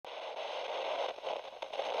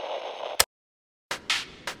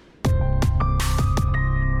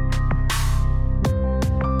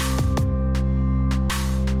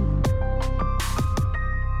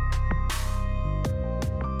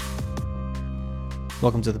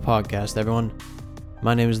Welcome to the podcast, everyone.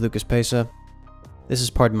 My name is Lucas Pesa. This is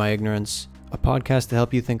Pardon My Ignorance, a podcast to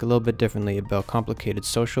help you think a little bit differently about complicated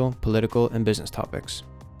social, political, and business topics.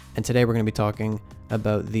 And today we're going to be talking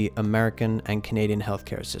about the American and Canadian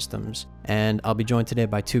healthcare systems. And I'll be joined today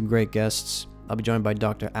by two great guests. I'll be joined by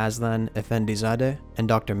Dr. Aslan Efendizadeh and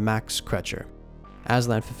Dr. Max Krecher.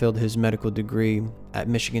 Aslan fulfilled his medical degree at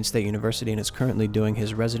Michigan State University and is currently doing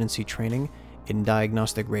his residency training in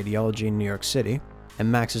diagnostic radiology in New York City. And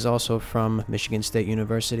Max is also from Michigan State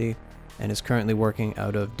University and is currently working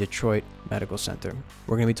out of Detroit Medical Center.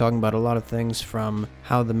 We're going to be talking about a lot of things, from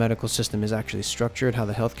how the medical system is actually structured, how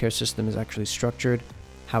the healthcare system is actually structured,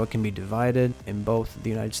 how it can be divided in both the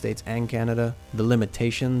United States and Canada, the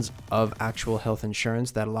limitations of actual health insurance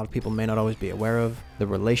that a lot of people may not always be aware of, the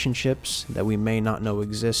relationships that we may not know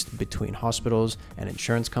exist between hospitals and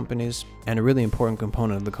insurance companies, and a really important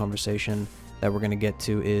component of the conversation that we're going to get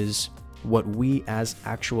to is what we as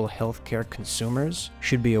actual healthcare consumers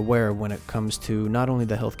should be aware of when it comes to not only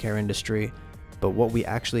the healthcare industry, but what we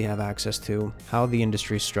actually have access to, how the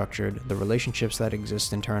industry is structured, the relationships that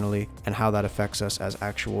exist internally, and how that affects us as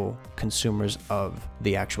actual consumers of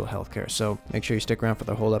the actual healthcare. So make sure you stick around for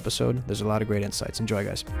the whole episode. There's a lot of great insights. Enjoy,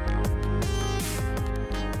 guys.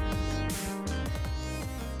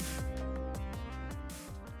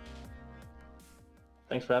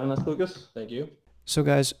 Thanks for having us, Lucas. Thank you. So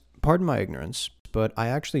guys, pardon my ignorance, but I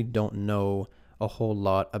actually don't know a whole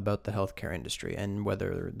lot about the healthcare industry and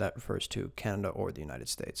whether that refers to Canada or the United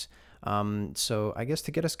States. So I guess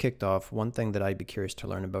to get us kicked off, one thing that I'd be curious to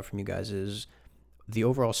learn about from you guys is the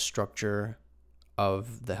overall structure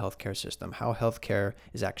of the healthcare system, how healthcare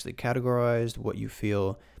is actually categorized, what you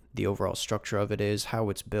feel the overall structure of it is, how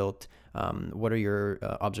it's built. What are your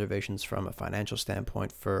observations from a financial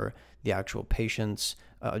standpoint for the actual patients?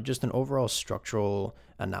 Just an overall structural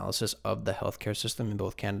analysis of the healthcare system in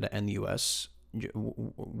both Canada and the US.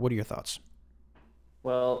 What are your thoughts?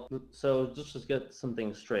 Well, so just to get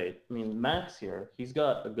something straight, I mean, Max here, he's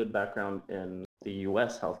got a good background in the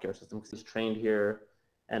US healthcare system because he's trained here.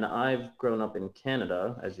 And I've grown up in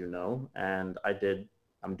Canada, as you know, and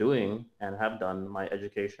I'm doing and have done my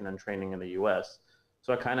education and training in the US.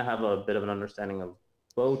 So I kind of have a bit of an understanding of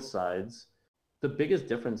both sides. The biggest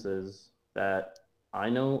differences that I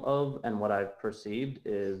know of and what I've perceived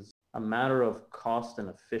is a matter of cost and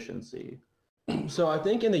efficiency. So I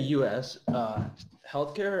think in the U.S.,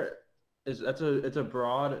 healthcare it's a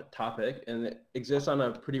broad topic and it exists on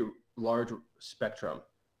a pretty large spectrum.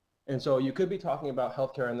 And so you could be talking about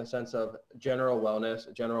healthcare in the sense of general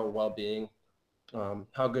wellness, general well-being.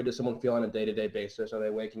 How good does someone feel on a day-to-day basis? Are they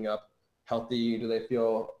waking up healthy? Do they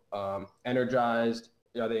feel energized?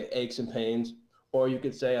 Are they aches and pains? Or you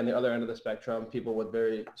could say on the other end of the spectrum, people with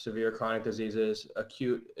very severe chronic diseases,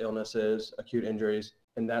 acute illnesses, acute injuries,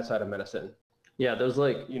 and that side of medicine. Yeah, there's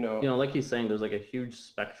like, like he's saying, there's like a huge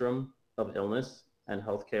spectrum of illness and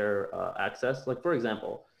healthcare access. Like, for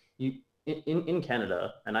example, in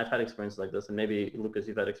Canada, and I've had experiences like this, and maybe Lucas,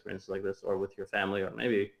 you've had experiences like this, or with your family, or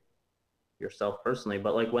maybe yourself personally,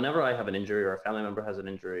 but like whenever I have an injury or a family member has an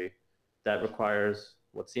injury that requires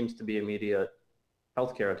what seems to be immediate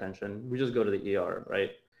healthcare attention, we just go to the ER,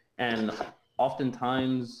 right? And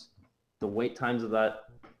oftentimes the wait times of that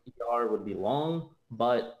ER would be long,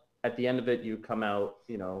 but at the end of it, you come out,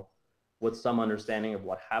 with some understanding of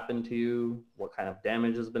what happened to you, what kind of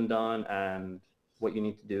damage has been done, and what you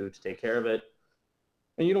need to do to take care of it.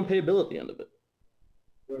 And you don't pay a bill at the end of it.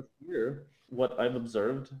 Whereas here, what I've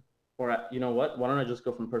observed, or you know what, why don't I just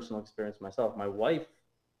go from personal experience myself? My wife,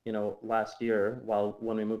 last year,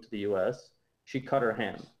 when we moved to the US, she cut her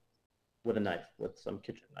hand with a knife, with some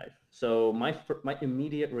kitchen knife. So my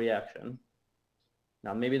immediate reaction,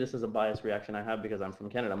 now maybe this is a biased reaction I have because I'm from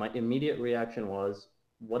Canada, my immediate reaction was,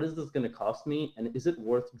 what is this going to cost me? And is it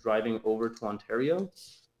worth driving over to Ontario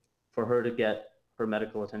for her to get her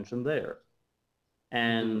medical attention there?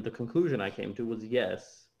 And the conclusion I came to was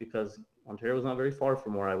yes, because Ontario was not very far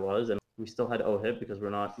from where I was, and we still had OHIP because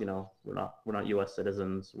we're not US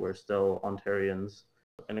citizens, we're still Ontarians.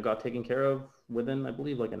 And it got taken care of within, I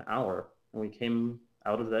believe, like an hour. And we came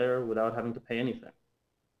out of there without having to pay anything.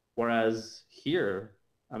 Whereas here,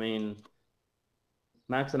 I mean,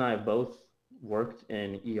 Max and I have both worked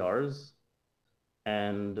in ERs,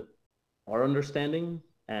 and our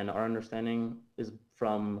understanding is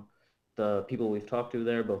from the people we've talked to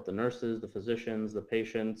there, both the nurses, the physicians, the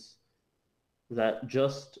patients, that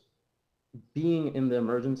just being in the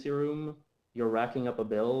emergency room, you're racking up a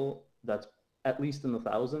bill that's at least in the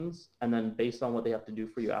thousands. And then based on what they have to do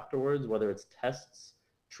for you afterwards, whether it's tests,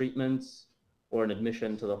 treatments, or an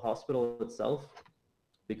admission to the hospital itself,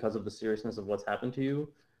 because of the seriousness of what's happened to you,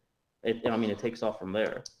 it takes off from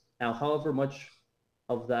there. Now, however much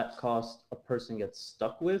of that cost a person gets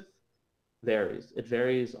stuck with varies. It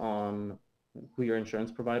varies on who your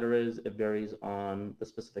insurance provider is. It varies on the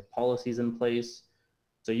specific policies in place.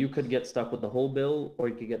 So you could get stuck with the whole bill, or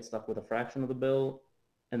you could get stuck with a fraction of the bill,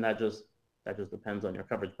 and that just depends on your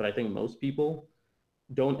coverage. But I think most people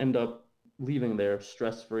don't end up leaving there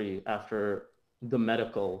stress-free after the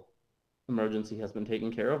medical emergency has been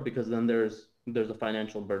taken care of, because then there's a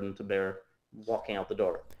financial burden to bear walking out the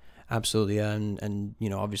door. Absolutely, yeah, and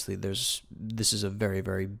obviously this is a very,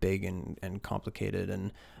 very big and complicated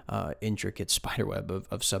and intricate spiderweb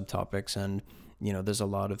of subtopics, and there's a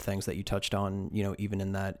lot of things that you touched on, even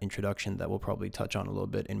in that introduction, that we'll probably touch on a little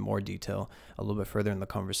bit in more detail a little bit further in the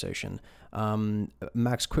conversation.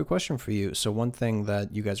 Max, quick question for you. So one thing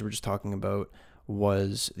that you guys were just talking about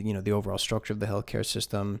was the overall structure of the healthcare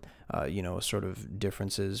system, sort of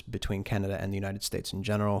differences between Canada and the United States in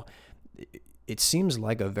general. It seems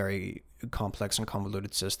like a very complex and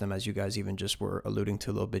convoluted system, as you guys even just were alluding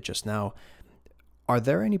to a little bit just now. Are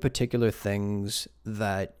there any particular things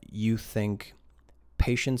that you think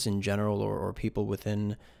patients in general, or people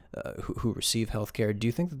within who receive healthcare, do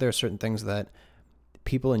you think that there are certain things that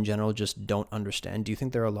people in general just don't understand? Do you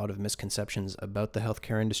think there are a lot of misconceptions about the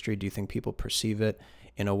healthcare industry? Do you think people perceive it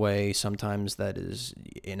in a way sometimes that is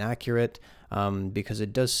inaccurate? Because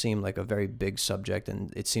it does seem like a very big subject,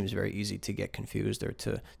 and it seems very easy to get confused or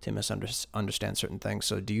to misunderstand certain things.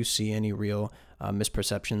 So do you see any real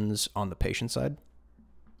misperceptions on the patient side?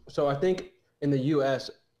 So I think in the U.S.,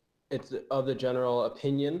 it's of the general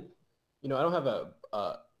opinion. I don't have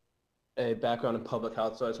a background in public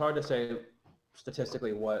health, so it's hard to say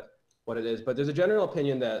statistically what it is. But there's a general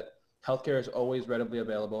opinion that healthcare is always readily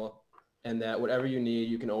available, and that whatever you need,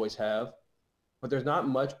 you can always have. But there's not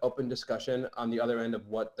much open discussion on the other end of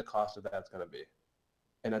what the cost of that's going to be.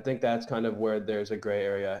 And I think that's kind of where there's a gray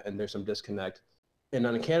area and there's some disconnect. And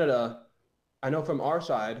in Canada, I know from our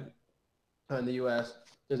side in the US,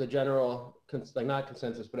 there's a general, not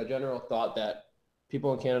consensus, but a general thought that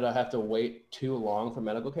people in Canada have to wait too long for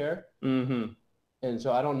medical care. Mm-hmm. And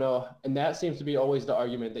so I don't know. And that seems to be always the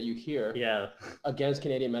argument that you hear against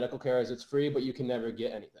Canadian medical care, is it's free, but you can never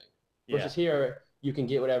get anything. Versus here, you can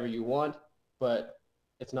get whatever you want, but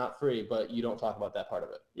it's not free, but you don't talk about that part of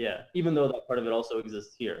it. Yeah, even though that part of it also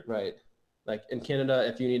exists here. Right. Like in Canada,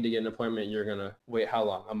 if you need to get an appointment, you're going to wait how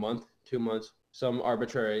long? A month, 2 months, some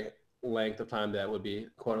arbitrary length of time that would be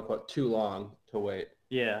quote unquote too long to wait.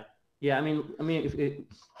 Yeah. Yeah. I mean,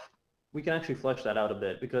 we can actually flesh that out a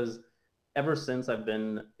bit, because ever since I've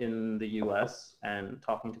been in the US and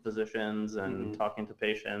talking to physicians and talking to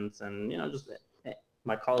patients and, just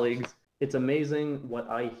my colleagues, it's amazing what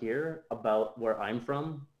I hear about where I'm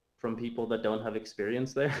from people that don't have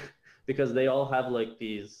experience there, because they all have like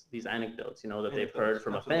these anecdotes, that they've heard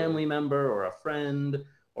from a family member or a friend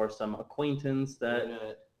or some acquaintance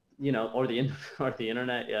that, or the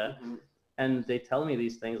internet. Yeah. Mm-hmm. And they tell me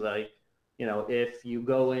these things like, if you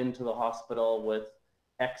go into the hospital with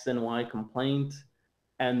X and Y complaint,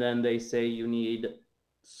 and then they say you need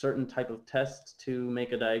certain type of tests to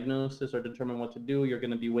make a diagnosis or determine what to do, you're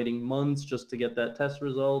going to be waiting months just to get that test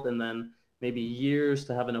result, and then maybe years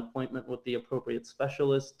to have an appointment with the appropriate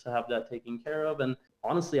specialist to have that taken care of. And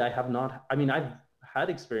honestly, I've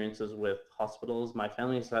had experiences with hospitals. My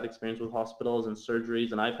family has had experience with hospitals and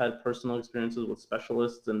surgeries, and I've had personal experiences with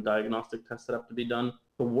specialists and diagnostic tests that have to be done.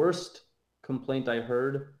 The worst complaint I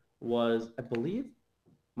heard was, I believe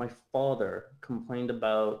my father complained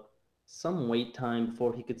about some wait time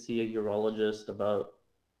before he could see a urologist about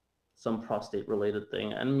some prostate related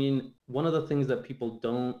thing. I mean, one of the things that people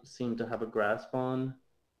don't seem to have a grasp on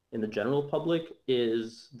in the general public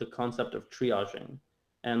is the concept of triaging.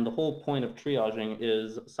 And the whole point of triaging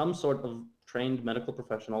is some sort of trained medical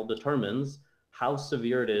professional determines how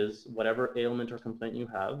severe it is, whatever ailment or complaint you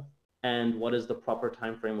have, and what is the proper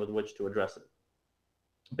time frame with which to address it.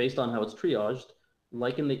 Based on how it's triaged,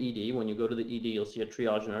 like in the ED, when you go to the ED, you'll see a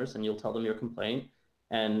triage nurse and you'll tell them your complaint.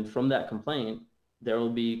 And from that complaint, there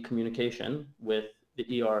will be communication with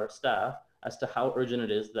the ER staff as to how urgent it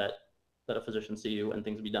is that a physician see you and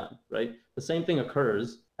things be done, right? The same thing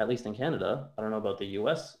occurs, at least in Canada. I don't know about the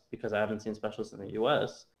US because I haven't seen specialists in the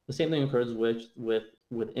US. The same thing occurs with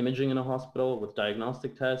imaging in a hospital, with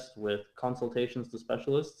diagnostic tests, with consultations to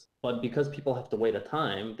specialists. But because people have to wait a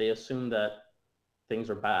time, they assume that things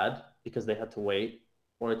are bad because they had to wait,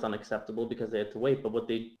 or it's unacceptable because they had to wait. But what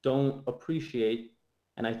they don't appreciate,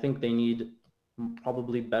 and I think they need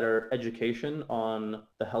probably better education on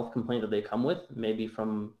the health complaint that they come with, maybe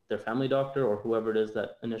from their family doctor or whoever it is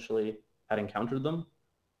that initially had encountered them,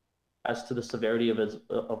 as to the severity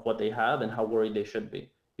of what they have and how worried they should be.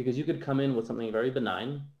 Because you could come in with something very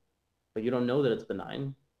benign, but you don't know that it's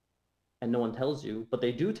benign, and no one tells you, but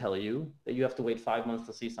they do tell you that you have to wait 5 months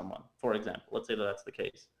to see someone, for example. Let's say that that's the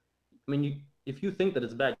case. I mean, if you think that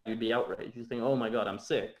it's bad, you'd be outraged. You think, oh my God, I'm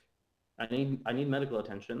sick. I need medical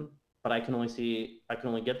attention, but I can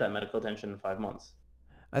only get that medical attention in 5 months.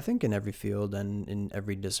 I think in every field and in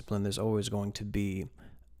every discipline, there's always going to be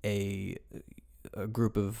a a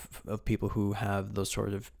group of people who have those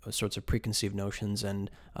sorts of preconceived notions and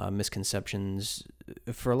misconceptions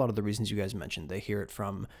for a lot of the reasons you guys mentioned. They hear it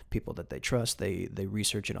from people that they trust. They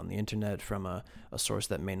research it on the internet from a source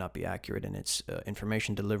that may not be accurate in its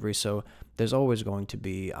information delivery. So there's always going to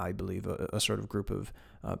be, I believe, a sort of group of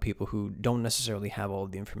people who don't necessarily have all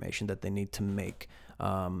of the information that they need to make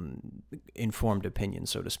informed opinions,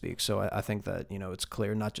 so to speak. So I think that, it's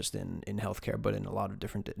clear, not just in healthcare, but in a lot of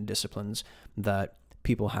different disciplines, that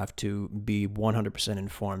people have to be 100%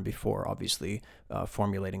 informed before obviously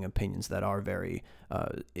formulating opinions that are very,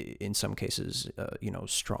 in some cases,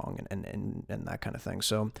 strong and that kind of thing.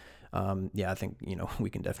 So, I think, we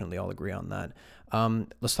can definitely all agree on that.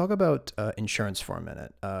 Let's talk about insurance for a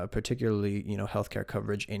minute, particularly, healthcare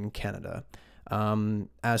coverage in Canada.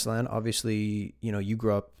 Aslan, obviously, you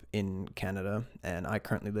grew up in Canada, and I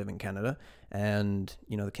currently live in Canada, and,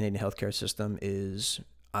 the Canadian healthcare system is,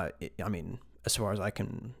 I mean, as far as I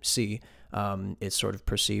can see, it's sort of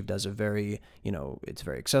perceived as a very, it's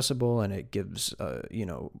very accessible, and it gives,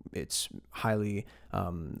 it's highly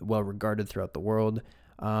well regarded throughout the world.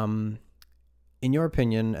 In your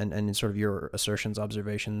opinion, and in sort of your assertions,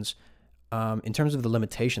 observations, in terms of the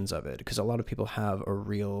limitations of it, because a lot of people have a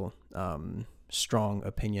real strong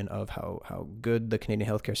opinion of how good the Canadian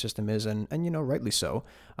healthcare system is, and rightly so.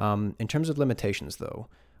 In terms of limitations, though,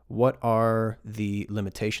 what are the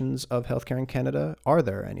limitations of healthcare in Canada? Are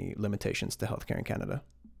there any limitations to healthcare in Canada?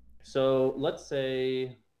 So let's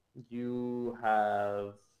say you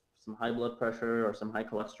have some high blood pressure or some high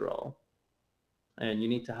cholesterol, and you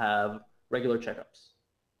need to have regular checkups.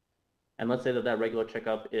 And let's say that regular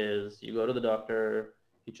checkup is you go to the doctor,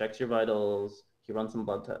 he checks your vitals, he runs some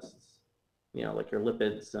blood tests, like your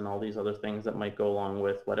lipids and all these other things that might go along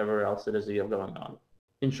with whatever else it is that you have going on.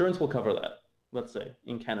 Insurance will cover that, let's say,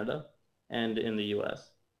 in Canada and in the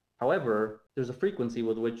US. However, there's a frequency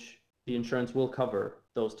with which the insurance will cover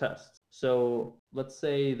those tests. So let's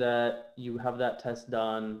say that you have that test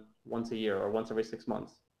done once a year or once every 6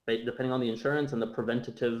 months, right? Depending on the insurance and the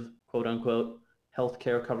preventative, quote unquote,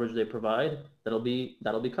 healthcare coverage they provide, that'll be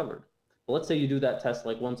covered. But let's say you do that test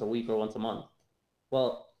like once a week or once a month.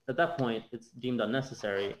 Well, at that point, it's deemed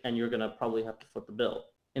unnecessary, and you're going to probably have to foot the bill.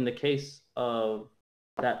 In the case of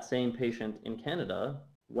that same patient in Canada,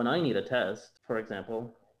 when I need a test, for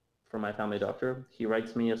example, for my family doctor, he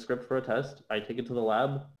writes me a script for a test. I take it to the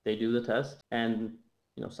lab, they do the test, and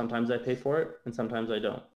sometimes I pay for it and sometimes I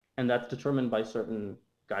don't. And that's determined by certain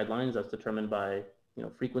guidelines. That's determined by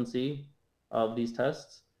frequency of these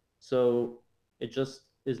tests. So it just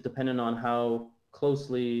is dependent on how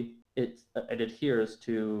closely it adheres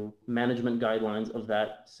to management guidelines of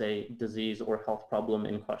that, say, disease or health problem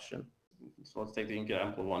in question. So let's take the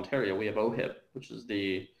example of Ontario. We have OHIP, which is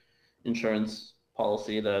the insurance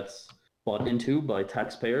policy that's bought into by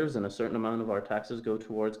taxpayers, and a certain amount of our taxes go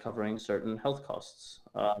towards covering certain health costs.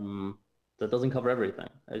 That doesn't cover everything,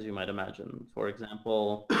 as you might imagine. For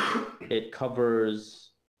example, it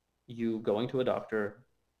covers you going to a doctor,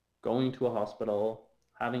 going to a hospital,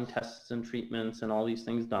 having tests and treatments and all these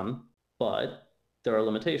things done, but there are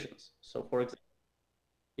limitations. So for example,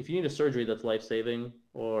 if you need a surgery that's life-saving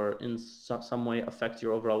or in some way affects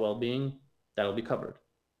your overall well-being, that'll be covered.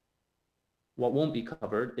 What won't be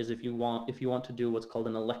covered is if you want to do what's called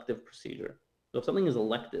an elective procedure. So if something is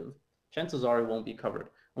elective, chances are it won't be covered,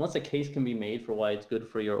 unless a case can be made for why it's good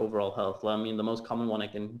for your overall health. I mean, the most common one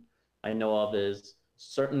I know of is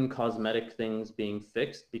certain cosmetic things being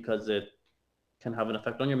fixed because it can have an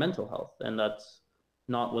effect on your mental health, and that's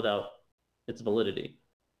not without its validity.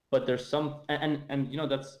 But there's some, and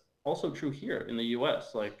that's also true here in the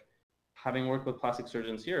US. Like, having worked with plastic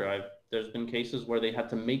surgeons here, there's been cases where they had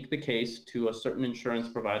to make the case to a certain insurance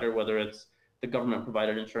provider, whether it's the government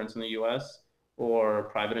provided insurance in the US or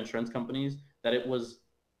private insurance companies, that it was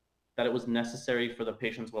necessary for the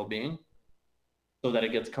patient's well-being, so that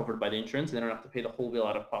it gets covered by the insurance and they don't have to pay the whole bill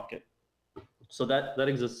out of pocket. So that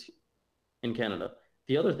exists in Canada.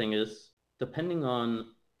 The other thing is, depending on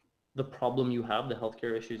the problem you have, the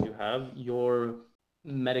healthcare issues you have, your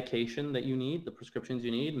medication that you need, the prescriptions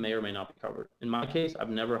you need, may or may not be covered. In my case, I've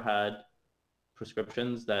never had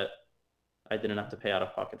prescriptions that I didn't have to pay out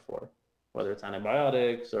of pocket for. whether it's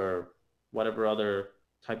antibiotics or whatever other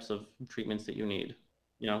types of treatments that you need.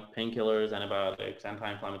 Painkillers, antibiotics,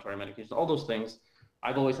 anti-inflammatory medications, all those things.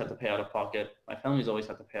 I've always had to pay out of pocket. My family's always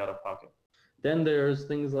had to pay out of pocket. Then there's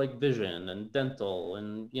things like vision and dental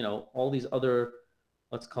and, all these other,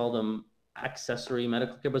 let's call them accessory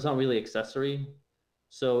medical care, but it's not really accessory.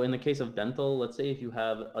 So in the case of dental, let's say if you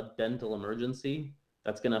have a dental emergency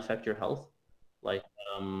that's going to affect your health, like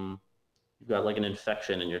you've got like an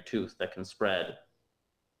infection in your tooth that can spread,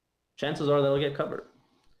 chances are that'll get covered.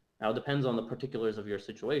 Now it depends on the particulars of your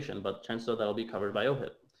situation, but chances are that'll be covered by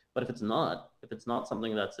OHIP. But if it's not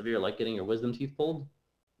something that's severe, like getting your wisdom teeth pulled,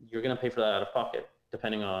 you're going to pay for that out of pocket,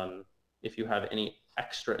 depending on if you have any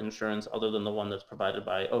extra insurance other than the one that's provided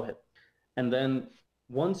by OHIP. And then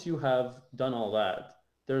once you have done all that,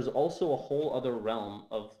 there's also a whole other realm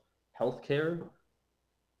of healthcare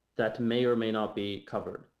that may or may not be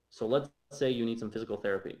covered. So let's say you need some physical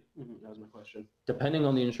therapy. That was my question. Depending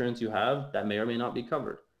on the insurance you have, that may or may not be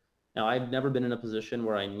covered. Now, I've never been in a position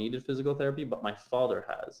where I needed physical therapy, but my father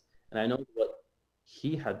has. And I know what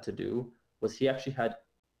he had to do was he actually had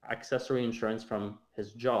accessory insurance from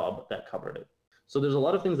his job that covered it. So there's a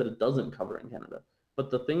lot of things that it doesn't cover in Canada.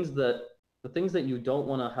 But the things that you don't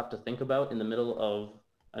want to have to think about in the middle of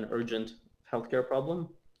an urgent healthcare problem,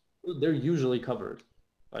 they're usually covered,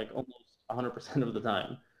 like almost 100% of the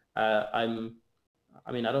time. I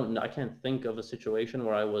can't think of a situation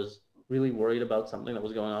where I was really worried about something that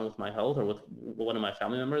was going on with my health or with one of my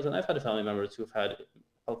family members. And I've had family members who've had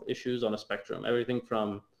health issues on a spectrum, everything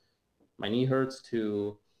from my knee hurts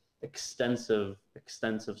to extensive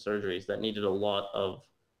surgeries that needed a lot of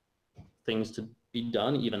things to be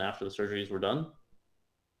done even after the surgeries were done,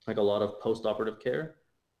 like a lot of post-operative care.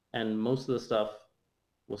 And most of the stuff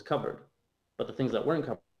was covered. But the things that weren't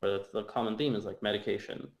covered, the common theme is like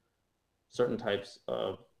medication, certain types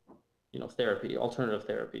of therapy, alternative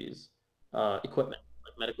therapies, equipment,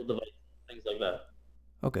 like medical devices, things like that.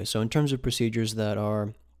 Okay, so in terms of procedures that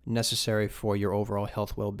are necessary for your overall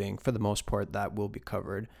health well-being, for the most part, that will be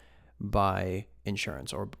covered by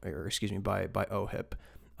insurance or by OHIP.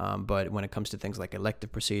 But when it comes to things like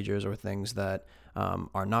elective procedures or things that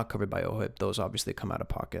are not covered by OHIP, those obviously come out of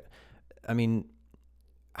pocket. I mean,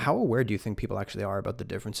 how aware do you think people actually are about the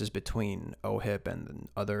differences between OHIP and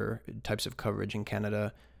other types of coverage in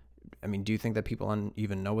Canada? I mean, do you think that people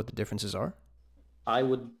even know what the differences are? I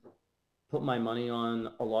would put my money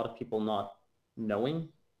on a lot of people not knowing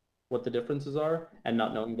what the differences are and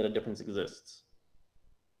not knowing that a difference exists.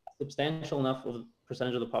 Substantial enough of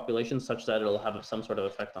percentage of the population such that it'll have some sort of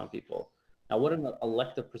effect on people. Now, what an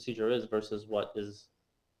elective procedure is versus what is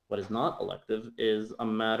not elective is a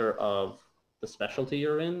matter of the specialty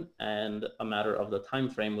you're in and a matter of the time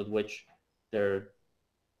frame with which they're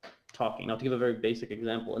talking. Now, to give a very basic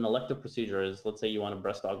example, an elective procedure is, let's say you want a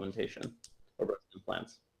breast augmentation or breast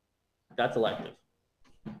implants. That's elective.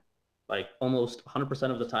 Like almost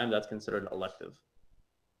 100% of the time, that's considered elective,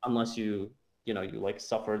 unless you like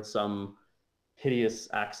suffered some hideous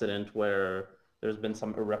accident where there's been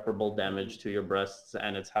some irreparable damage to your breasts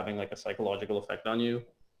and it's having like a psychological effect on you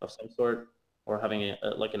of some sort, or having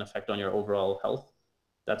an effect on your overall health.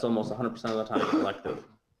 That's almost 100% of the time elective.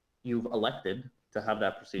 You've elected to have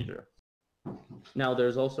that procedure. Now,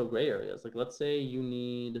 there's also gray areas. Like let's say your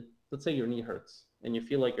knee hurts and you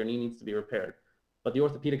feel like your knee needs to be repaired, but the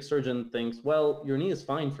orthopedic surgeon thinks, well, your knee is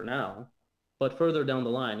fine for now, but further down the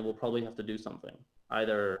line, we'll probably have to do something,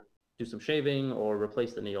 either do some shaving or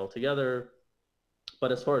replace the knee altogether.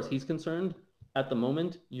 But as far as he's concerned, at the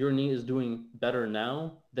moment, your knee is doing better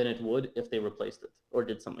now than it would if they replaced it or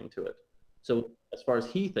did something to it. So as far as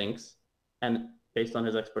he thinks, and based on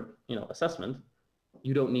his expert, assessment,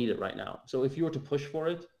 you don't need it right now. So if you were to push for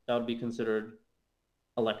it, that would be considered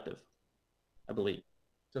elective, I believe.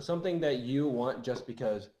 So something that you want just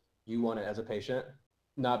because you want it as a patient,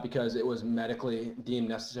 not because it was medically deemed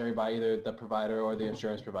necessary by either the provider or the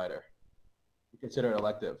insurance provider. You consider it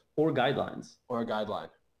elective. Or guidelines. Or a guideline.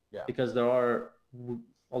 Yeah. Because there are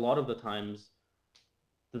a lot of the times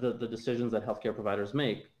the decisions that healthcare providers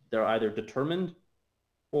make, they're either determined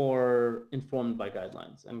or informed by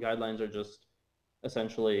guidelines. And guidelines are just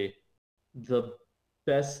essentially the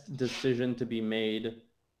best decision to be made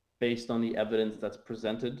based on the evidence that's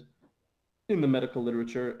presented in the medical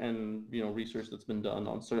literature and research that's been done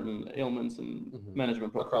on certain ailments and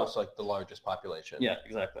management protocols. Across like the largest population. Yeah,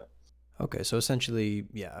 exactly. Okay, so essentially,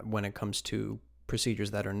 when it comes to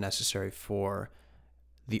procedures that are necessary for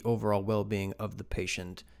the overall well-being of the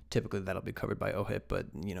patient. Typically that'll be covered by OHIP, but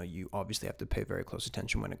you obviously have to pay very close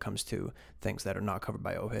attention when it comes to things that are not covered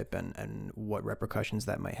by OHIP and what repercussions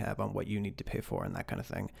that might have on what you need to pay for and that kind of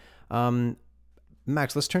thing.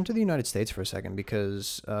 Max, let's turn to the United States for a second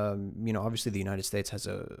because, obviously the United States has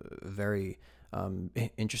a very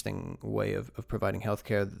interesting way of providing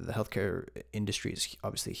healthcare. The healthcare industry is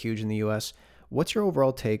obviously huge in the U.S. What's your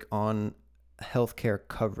overall take on healthcare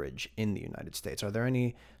coverage in the United States? Are there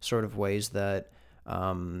any sort of ways that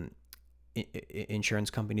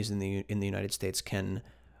insurance companies in the United States can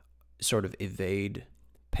sort of evade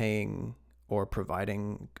paying or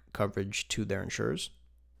providing coverage to their insurers?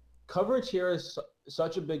 Coverage here is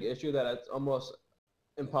such a big issue that it's almost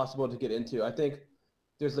impossible to get into. I think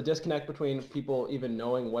there's a disconnect between people even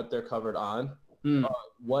knowing what they're covered on,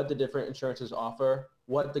 what the different insurances offer,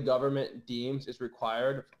 what the government deems is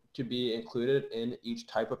required to be included in each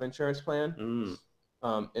type of insurance plan,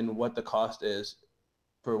 and what the cost is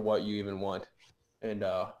for what you even want. And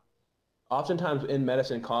oftentimes in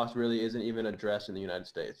medicine, cost really isn't even addressed in the United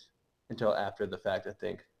States until after the fact, I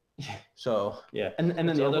think. So yeah, and then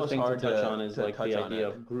the other thing to touch on is like the idea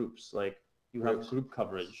of groups. Like you have group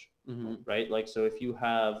coverage, right? Like so if you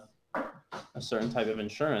have a certain type of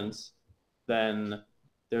insurance, then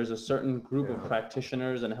there's a certain group of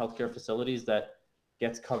practitioners and healthcare facilities that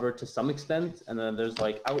gets covered to some extent, and then there's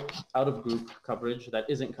like out of group coverage that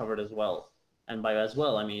isn't covered as well. And by as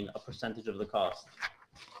well, I mean a percentage of the cost,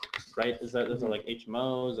 right? Those are like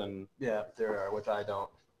HMOs and there are, which I don't.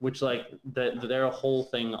 Which like they're a whole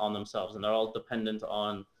thing on themselves, and they're all dependent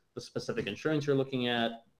on the specific insurance you're looking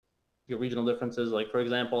at, your regional differences. Like for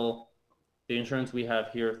example, the insurance we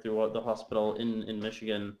have here throughout the hospital in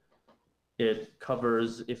Michigan, it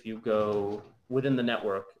covers if you go within the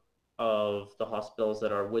network of the hospitals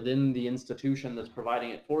that are within the institution that's providing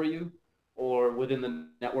it for you, or within the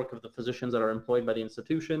network of the physicians that are employed by the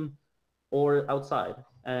institution, or outside.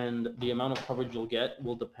 And the amount of coverage you'll get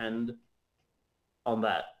will depend on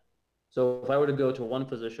that. So if I were to go to one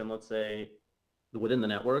physician, let's say within the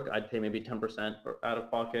network, I'd pay maybe 10% or out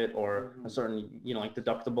of pocket or a certain, like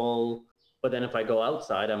deductible. But then if I go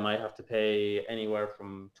outside, I might have to pay anywhere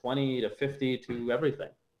from 20 to 50 to everything.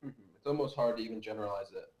 It's almost hard to even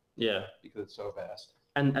generalize it. Yeah. Because it's so vast.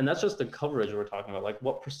 And that's just the coverage we're talking about, like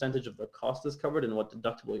what percentage of the cost is covered and what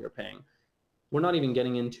deductible you're paying. We're not even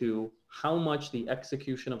getting into how much the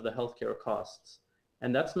execution of the healthcare costs.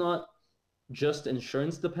 And that's not just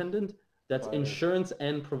insurance dependent, that's insurance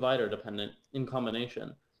and provider dependent in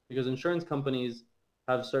combination, because insurance companies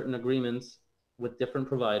have certain agreements with different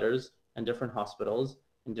providers and different hospitals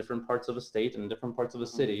in different parts of a state and different parts of a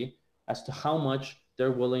city as to how much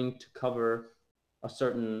they're willing to cover a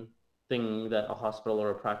certain thing that a hospital or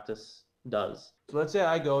a practice does. So let's say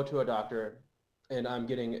I go to a doctor and I'm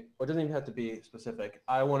getting, it doesn't even have to be specific.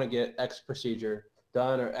 I want to get X procedure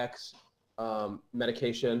done or X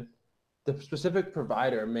medication. The specific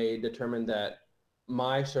provider may determine that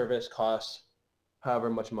my service costs however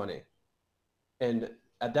much money. And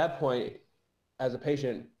at that point, as a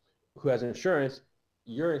patient who has insurance,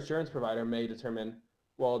 your insurance provider may determine,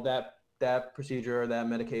 well, that procedure or that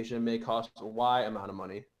medication may cost Y amount of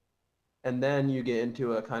money. And then you get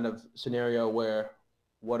into a kind of scenario where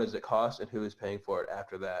what does it cost and who is paying for it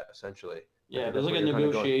after that, essentially. Yeah, there's like a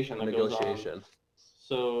negotiation that goes on.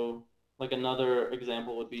 So like another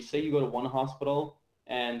example would be, say you go to one hospital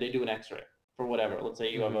and they do an x-ray for whatever. Let's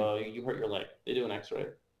say you have you hurt your leg. They do an x-ray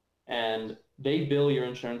and they bill your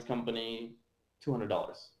insurance company $200,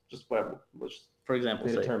 just whatever, which for example,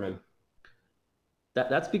 they determine.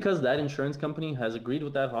 That's because that insurance company has agreed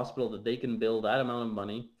with that hospital that they can bill that amount of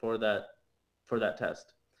money for that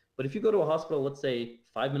test. But if you go to a hospital, let's say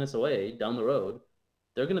 5 minutes away down the road,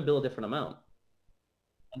 they're going to bill a different amount.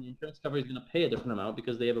 And the insurance company is going to pay a different amount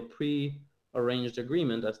because they have a pre-arranged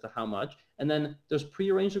agreement as to how much. And then there's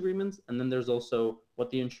pre-arranged agreements, and then there's also what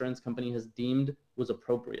the insurance company has deemed was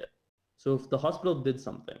appropriate. So if the hospital did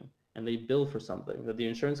something and they bill for something that the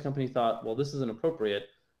insurance company thought, well, this isn't appropriate,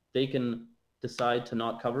 they can decide to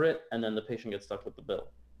not cover it, and then the patient gets stuck with the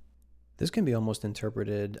bill. This can be almost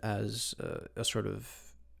interpreted as a sort of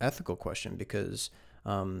ethical question because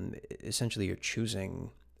essentially you're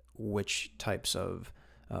choosing which types of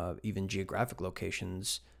even geographic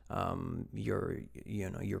locations your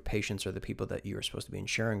patients or the people that you're supposed to be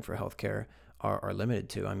insuring for healthcare are limited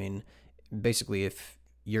to. I mean, basically, if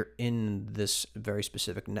you're in this very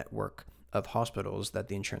specific network of hospitals that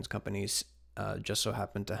the insurance companies just so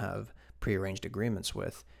happen to have prearranged agreements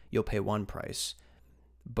with, you'll pay one price.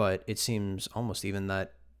 But it seems almost even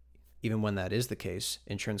when that is the case,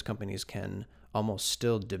 insurance companies can almost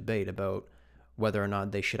still debate about whether or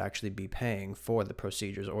not they should actually be paying for the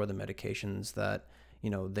procedures or the medications that,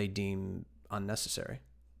 they deem unnecessary.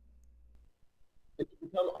 It's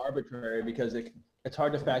become arbitrary because it's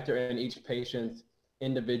hard to factor in each patient's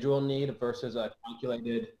individual need versus a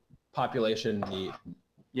calculated population need.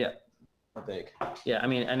 Yeah. I think. Yeah, I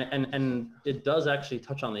mean, and it does actually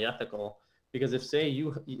touch on the ethical, because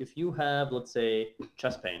if you have, let's say,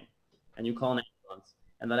 chest pain, and you call an ambulance,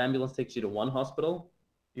 and that ambulance takes you to one hospital,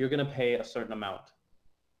 you're going to pay a certain amount.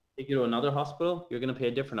 Take you to another hospital, you're going to pay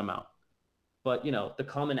a different amount. But the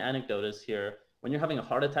common anecdote is here: when you're having a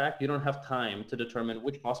heart attack, you don't have time to determine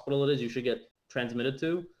which hospital it is you should get transmitted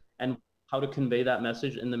to, and how to convey that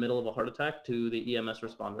message in the middle of a heart attack to the EMS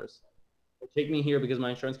responders. Take me here because my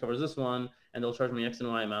insurance covers this one, and they'll charge me X and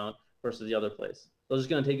Y amount versus the other place. They're just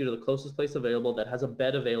going to take you to the closest place available that has a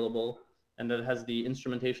bed available and that has the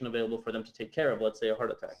instrumentation available for them to take care of, let's say, a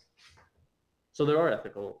heart attack. So there are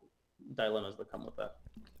ethical dilemmas that come with that.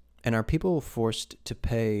 And are people forced to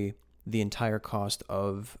pay the entire cost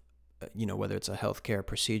of, whether it's a healthcare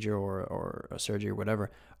procedure or a surgery or whatever,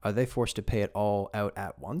 are they forced to pay it all out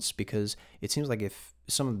at once? Because it seems like if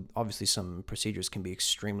some procedures can be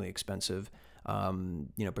extremely expensive,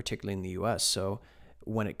 particularly in the US. So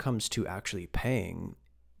when it comes to actually paying,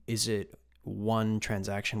 is it one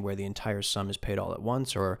transaction where the entire sum is paid all at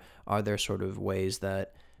once, or are there sort of ways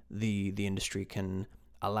that the industry can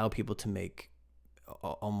allow people to make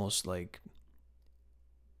almost like,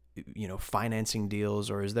 financing deals,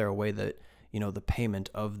 or is there a way that, the payment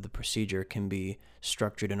of the procedure can be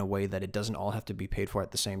structured in a way that it doesn't all have to be paid for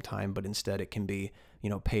at the same time, but instead it can be,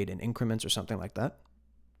 paid in increments or something like that?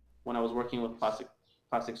 When I was working with plastic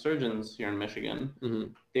surgeons here in Michigan,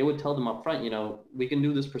 Mm-hmm. they would tell them up front, we can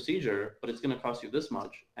do this procedure, but it's going to cost you this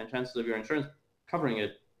much, and chances of your insurance covering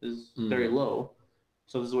it is very low.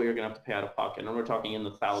 So this is what you're going to have to pay out of pocket, and we're talking in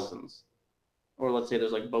the thousands. Or let's say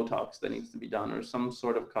there's like Botox that needs to be done, or some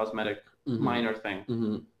sort of cosmetic minor thing.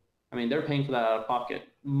 Mm-hmm. I mean, they're paying for that out of pocket.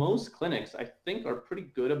 Most clinics, I think, are pretty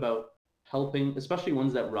good about helping, especially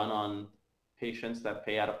ones that run on patients that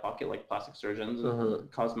pay out of pocket, like plastic surgeons and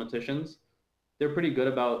cosmeticians. They're pretty good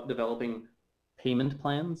about developing payment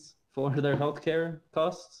plans for their healthcare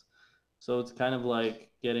costs. So it's kind of like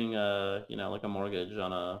getting like a mortgage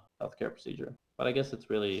on a healthcare procedure. But I guess it's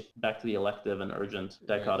really back to the elective and urgent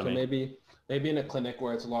dichotomy. So maybe in a clinic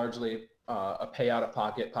where it's largely a pay out of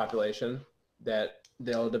pocket population, that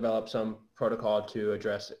they'll develop some protocol to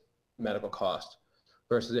address medical costs,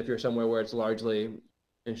 versus if you're somewhere where it's largely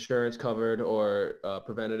insurance covered or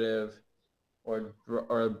preventative or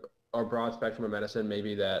broad spectrum of medicine,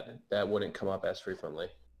 maybe that wouldn't come up as frequently.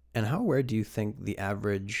 And how aware do you think the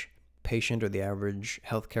average patient or the average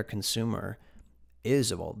healthcare consumer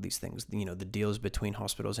is of all these things? The deals between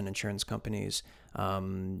hospitals and insurance companies,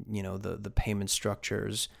 the payment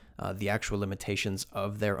structures, the actual limitations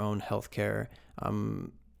of their own healthcare.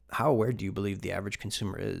 How aware do you believe the average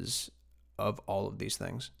consumer is of all of these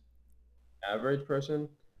things? Average person,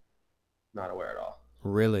 not aware at all.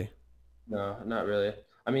 Really? No, not really.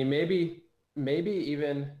 I mean, maybe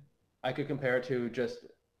even I could compare it to just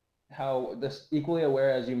how this equally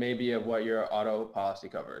aware as you may be of what your auto policy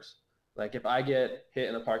covers. Like if I get hit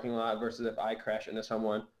in a parking lot versus if I crash into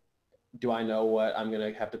someone, do I know what I'm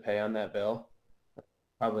going to have to pay on that bill?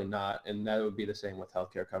 Probably not. And that would be the same with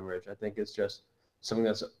healthcare coverage. I think it's just something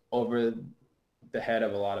that's over the head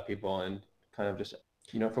of a lot of people, and kind of just,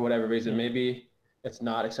 for whatever reason, maybe it's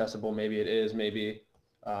not accessible. Maybe it is. Maybe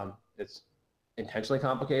it's intentionally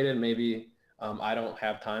complicated. Maybe I don't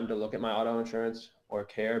have time to look at my auto insurance or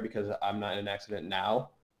care because I'm not in an accident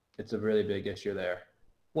now. It's a really big issue there.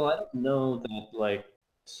 Well, I don't know that,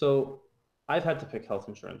 so I've had to pick health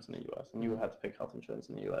insurance in the US, and you had to pick health insurance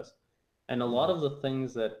in the US. And a lot of the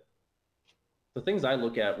things I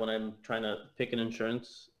look at when I'm trying to pick an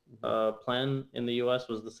insurance plan in the US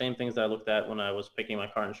was the same things that I looked at when I was picking my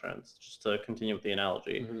car insurance, just to continue with the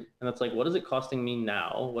analogy. And that's like, what is it costing me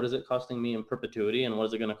now? What is it costing me in perpetuity? And what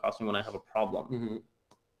is it going to cost me when I have a problem?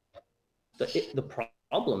 The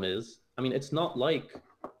problem is, I mean, it's not like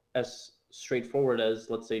as straightforward as,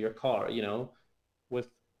 let's say, your car. With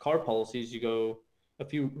car policies, you go a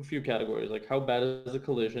few categories, like how bad is the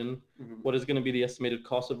collision, what is going to be the estimated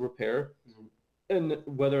cost of repair, and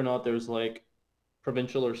whether or not there's like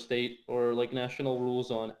provincial or state or like national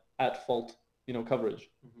rules on at fault coverage,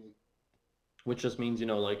 which just means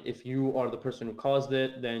like if you are the person who caused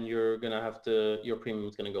it, then your premium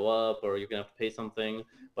is going to go up, or you're going to have to pay something.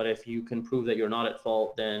 But if you can prove that you're not at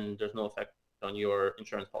fault, then there's no effect on your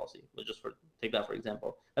insurance policy. Let's just take that for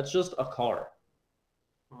example. That's just a car.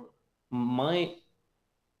 My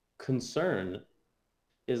concern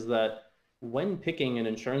is that when picking an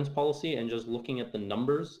insurance policy and just looking at the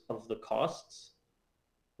numbers of the costs,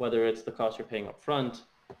 whether it's the cost you're paying up front,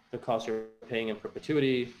 the cost you're paying in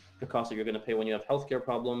perpetuity, the cost that you're going to pay when you have healthcare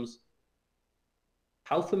problems,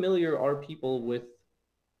 how familiar are people with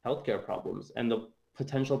healthcare problems and the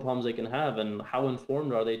potential problems they can have, and how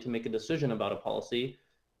informed are they to make a decision about a policy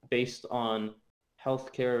based on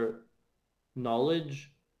healthcare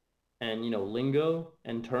knowledge and lingo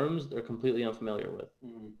and terms they're completely unfamiliar with.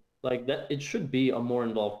 Like that, it should be a more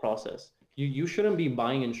involved process. You shouldn't be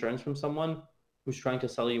buying insurance from someone who's trying to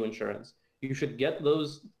sell you insurance. You should get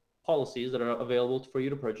those policies that are available for you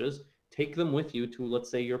to purchase, take them with you to, let's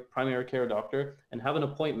say, your primary care doctor, and have an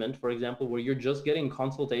appointment, for example, where you're just getting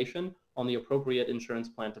consultation on the appropriate insurance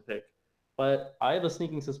plan to pick. But I have a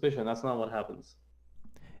sneaking suspicion that's not what happens.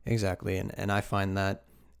 Exactly. And I find that,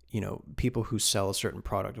 people who sell a certain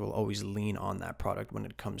product will always lean on that product when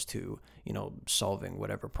it comes to, solving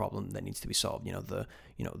whatever problem that needs to be solved.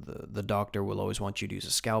 The doctor will always want you to use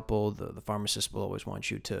a scalpel. The pharmacist will always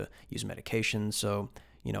want you to use medication. So,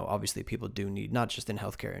 obviously people do need, not just in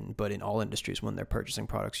healthcare, but in all industries, when they're purchasing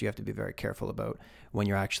products, you have to be very careful about when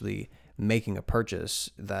you're actually making a purchase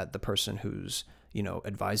that the person who's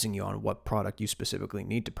advising you on what product you specifically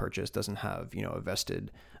need to purchase doesn't have, a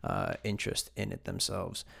vested interest in it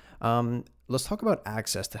themselves. Let's talk about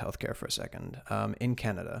access to healthcare for a second. In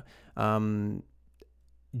Canada,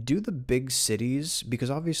 do the big cities,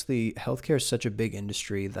 because obviously healthcare is such a big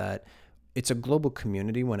industry that it's a global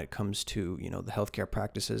community when it comes to, the healthcare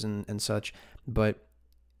practices and such, but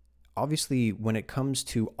obviously when it comes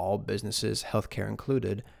to all businesses, healthcare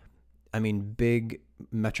included, I mean, big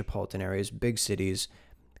metropolitan areas, big cities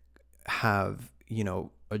have,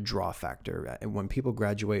 a draw factor. When people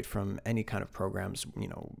graduate from any kind of programs,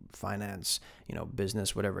 finance,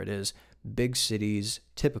 business, whatever it is, big cities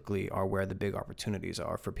typically are where the big opportunities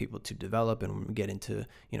are for people to develop and get into,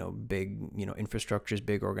 big, infrastructures,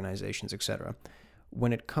 big organizations, etc.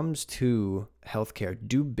 When it comes to healthcare,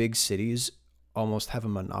 do big cities almost have a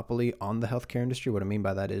monopoly on the healthcare industry? What I mean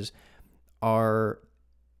by that is, are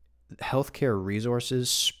healthcare resources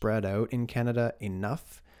spread out in Canada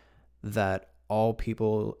enough that all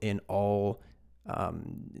people in all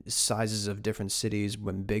sizes of different cities,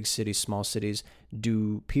 when big cities, small cities,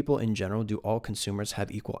 do people in general, do all consumers have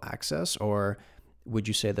equal access? Or would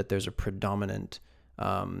you say that there's a predominant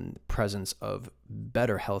presence of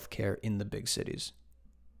better healthcare in the big cities?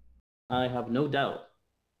 I have no doubt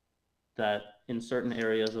that in certain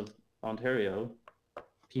areas of Ontario,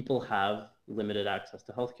 people have limited access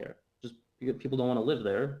to healthcare. Just because people don't want to live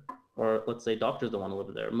there, or let's say doctors don't want to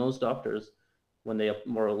live there. Most doctors, when they,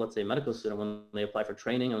 or let's say medical student, when they apply for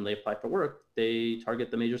training and when they apply for work, they target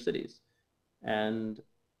the major cities. And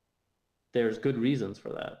there's good reasons for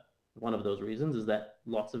that. One of those reasons is that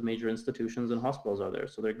lots of major institutions and hospitals are there.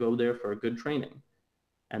 So they go there for a good training.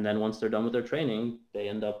 And then once they're done with their training, they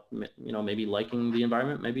end up, maybe liking the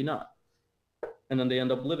environment, maybe not. And then they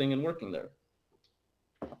end up living and working there.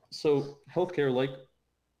 So healthcare, like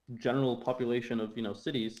general population of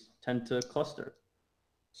cities, tend to cluster.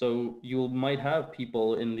 So you might have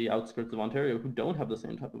people in the outskirts of Ontario who don't have the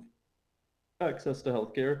same type of access to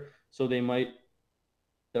healthcare. So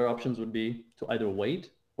their options would be to either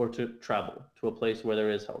wait or to travel to a place where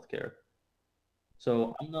there is healthcare.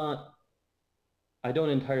 So I don't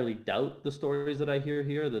entirely doubt the stories that I hear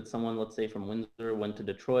here that someone, let's say from Windsor, went to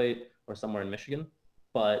Detroit or somewhere in Michigan,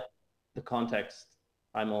 but the context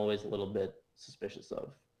I'm always a little bit suspicious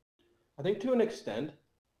of. I think to an extent,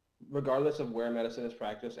 regardless of where medicine is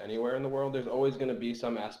practiced anywhere in the world, there's always going to be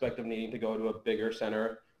some aspect of needing to go to a bigger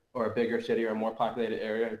center or a bigger city or a more populated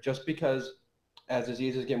area, just because as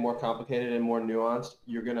diseases get more complicated and more nuanced,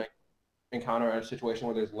 you're going to encounter a situation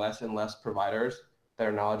where there's less and less providers that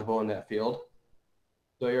are knowledgeable in that field.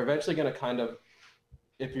 So you're eventually going to kind of,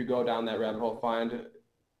 if you go down that rabbit hole, find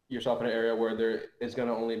yourself in an area where there is going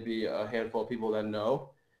to only be a handful of people that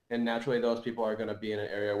know. And naturally, those people are going to be in an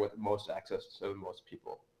area with most access to most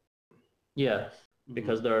people. Yeah,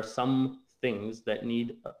 because there are some things that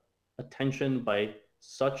need attention by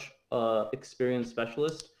such experienced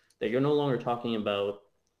specialists that you're no longer talking about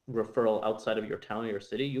referral outside of your town or your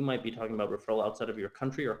city. You might be talking about referral outside of your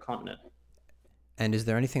country or continent. And is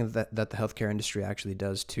there anything that the healthcare industry actually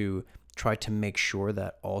does to try to make sure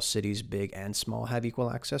that all cities, big and small, have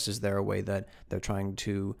equal access? Is there a way that they're trying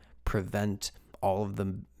to prevent all of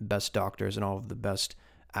the best doctors and all of the best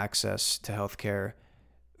access to healthcare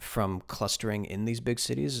from clustering in these big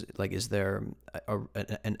cities? Like, is there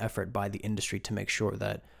an effort by the industry to make sure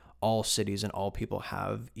that all cities and all people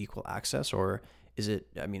have equal access? Or is it,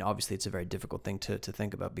 I mean, obviously it's a very difficult thing to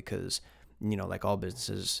think about, because like all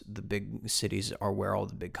businesses, the big cities are where all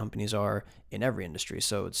the big companies are in every industry.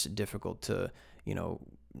 So it's difficult to,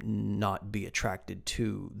 not be attracted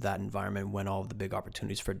to that environment when all of the big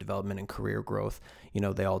opportunities for development and career growth,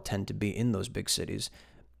 they all tend to be in those big cities.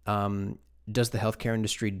 Does the healthcare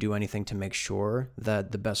industry do anything to make sure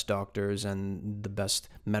that the best doctors and the best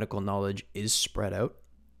medical knowledge is spread out?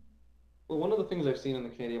 Well, one of the things I've seen in the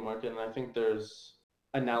Canadian market, and I think there's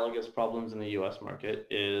analogous problems in the US market,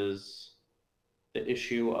 is the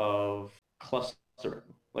issue of clustering.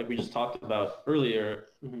 Like we just talked about earlier,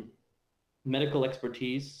 medical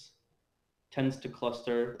expertise tends to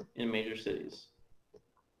cluster in major cities.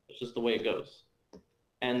 It's just the way it goes.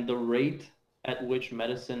 And the rate at which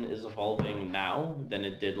medicine is evolving now than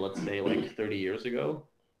it did, let's say, like 30 years ago,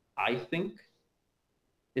 I think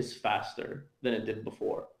is faster than it did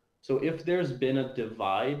before. So if there's been a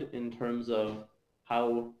divide in terms of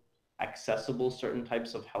how accessible certain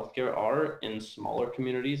types of healthcare are in smaller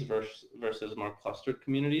communities versus more clustered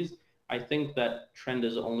communities, I think that trend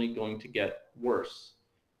is only going to get worse.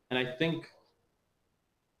 And I think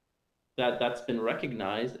that that's been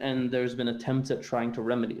recognized, and there's been attempts at trying to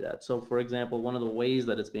remedy that. So for example, one of the ways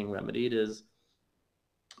that it's being remedied is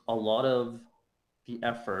a lot of the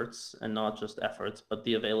efforts, and not just efforts, but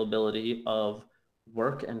the availability of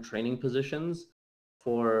work and training positions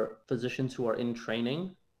for physicians who are in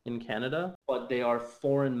training in Canada, but they are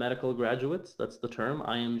foreign medical graduates. That's the term,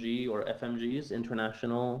 IMG or FMGs,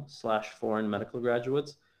 international/foreign medical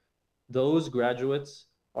graduates. Those graduates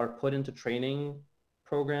are put into training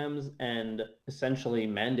programs and essentially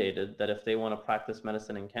mandated that if they want to practice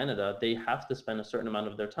medicine in Canada, they have to spend a certain amount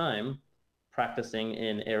of their time practicing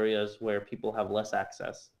in areas where people have less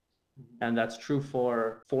access. And that's true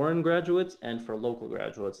for foreign graduates and for local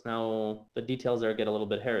graduates. Now, the details there get a little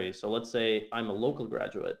bit hairy. So let's say I'm a local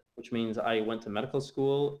graduate, which means I went to medical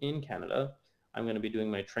school in Canada. I'm going to be doing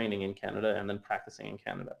my training in Canada and then practicing in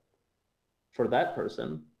Canada. For that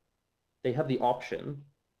person, they have the option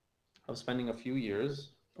of spending a few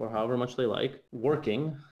years, or however much they like,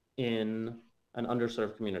 working in an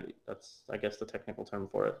underserved community. That's, I guess, the technical term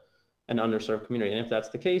for it, an underserved community. And if that's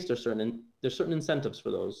the case, there's certain incentives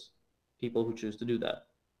for those people who choose to do that.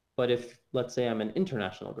 But if, let's say, I'm an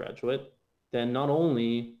international graduate, then not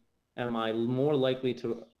only am I more likely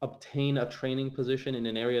to obtain a training position in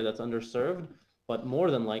an area that's underserved, but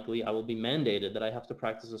more than likely I will be mandated that I have to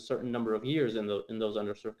practice a certain number of years in those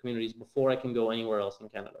underserved communities before I can go anywhere else in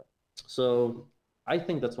Canada. So I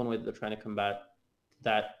think that's one way that they're trying to combat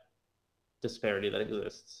that disparity that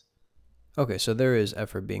exists. Okay, so there is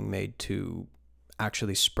effort being made to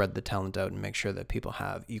actually spread the talent out and make sure that people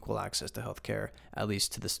have equal access to healthcare, at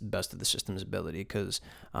least to the best of the system's ability. Because,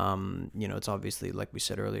 it's obviously, like we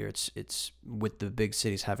said earlier, it's with the big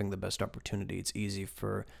cities having the best opportunity, it's easy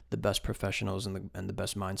for the best professionals and the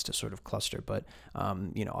best minds to sort of cluster. But,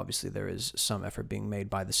 obviously there is some effort being made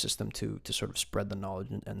by the system to sort of spread the knowledge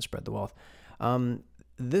and spread the wealth.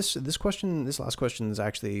 This last question is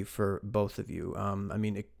actually for both of you.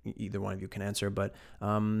 Either one of you can answer, but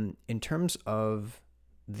in terms of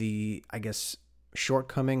the, I guess,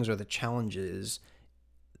 shortcomings or the challenges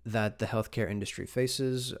that the healthcare industry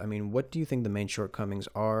faces, what do you think the main shortcomings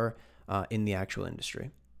are in the actual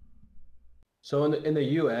industry? So in the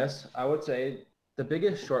US, I would say the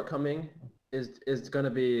biggest shortcoming is going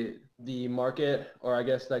to be the market, or I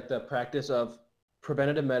guess like the practice of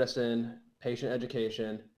preventative medicine, patient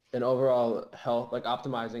education, and overall health, like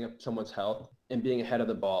optimizing someone's health and being ahead of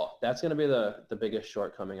the ball. That's going to be the biggest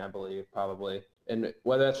shortcoming, I believe, probably. And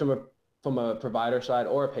whether that's from a provider side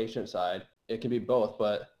or a patient side, it can be both.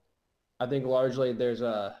 But I think largely there's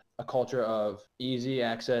a culture of easy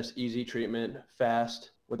access, easy treatment,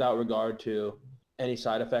 fast, without regard to any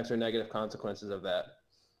side effects or negative consequences of that.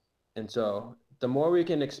 And so the more we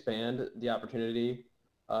can expand the opportunity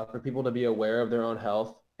for people to be aware of their own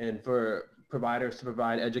health, and for providers to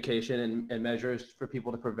provide education and measures for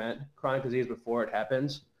people to prevent chronic disease before it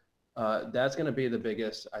happens, that's going to be the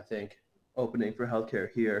biggest, I think, opening for healthcare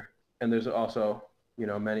here. And there's also,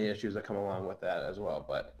 many issues that come along with that as well.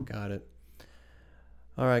 But got it.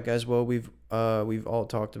 All right, guys. Well, we've all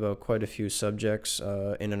talked about quite a few subjects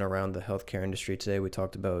in and around the healthcare industry today. We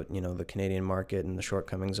talked about, the Canadian market and the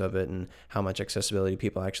shortcomings of it and how much accessibility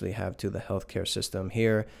people actually have to the healthcare system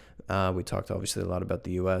here. We talked obviously a lot about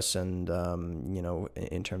the U.S. and,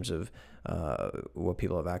 in terms of what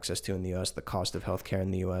people have access to in the U.S., the cost of healthcare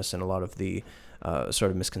in the U.S., and a lot of the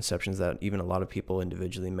sort of misconceptions that even a lot of people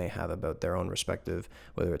individually may have about their own respective,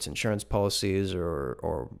 whether it's insurance policies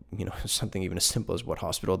or something even as simple as what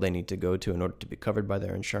hospital they need to go to in order to be covered by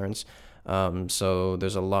their insurance. So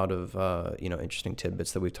there's a lot of interesting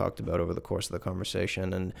tidbits that we've talked about over the course of the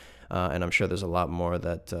conversation, and I'm sure there's a lot more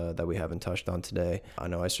that we haven't touched on today. I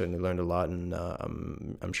know I certainly learned a lot, and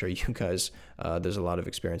I'm sure you guys, there's a lot of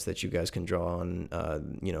experience that you guys can draw on,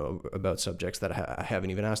 about subjects that I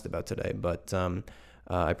haven't even asked about today. But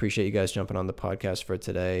I appreciate you guys jumping on the podcast for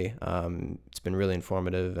today. It's been really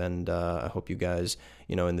informative, and I hope you guys,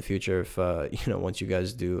 in the future, if once you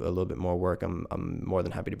guys do a little bit more work, I'm more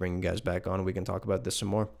than happy to bring you guys back on. We can talk about this some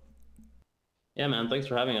more. Yeah, man. Thanks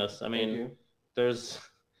for having us. I mean,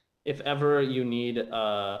 if ever you need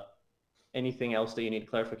anything else that you need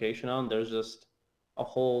clarification on, there's just a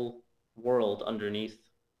whole world underneath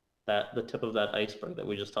the tip of that iceberg that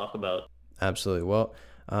we just talked about. Absolutely. Well,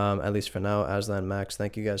 at least for now, Aslan, Max,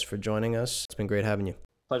 thank you guys for joining us. It's been great having you.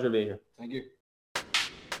 Pleasure to be here. Thank you.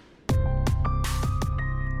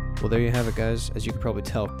 Well, there you have it, guys. As you can probably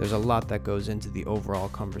tell, there's a lot that goes into the overall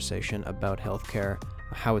conversation about healthcare,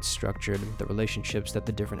 how it's structured, the relationships that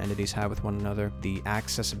the different entities have with one another, the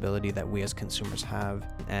accessibility that we as consumers have,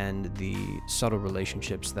 and the subtle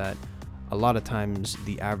relationships that a lot of times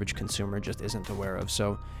the average consumer just isn't aware of.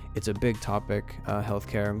 So it's a big topic,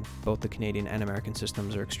 healthcare. Both the Canadian and American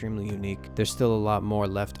systems are extremely unique. There's still a lot more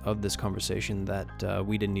left of this conversation that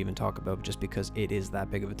we didn't even talk about just because it is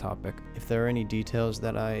that big of a topic. If there are any details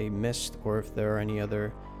that I missed, or if there are any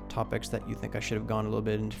other topics that you think I should have gone a little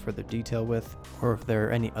bit into further detail with, or if there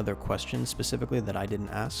are any other questions specifically that I didn't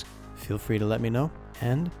ask, feel free to let me know,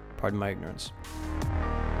 and pardon my ignorance.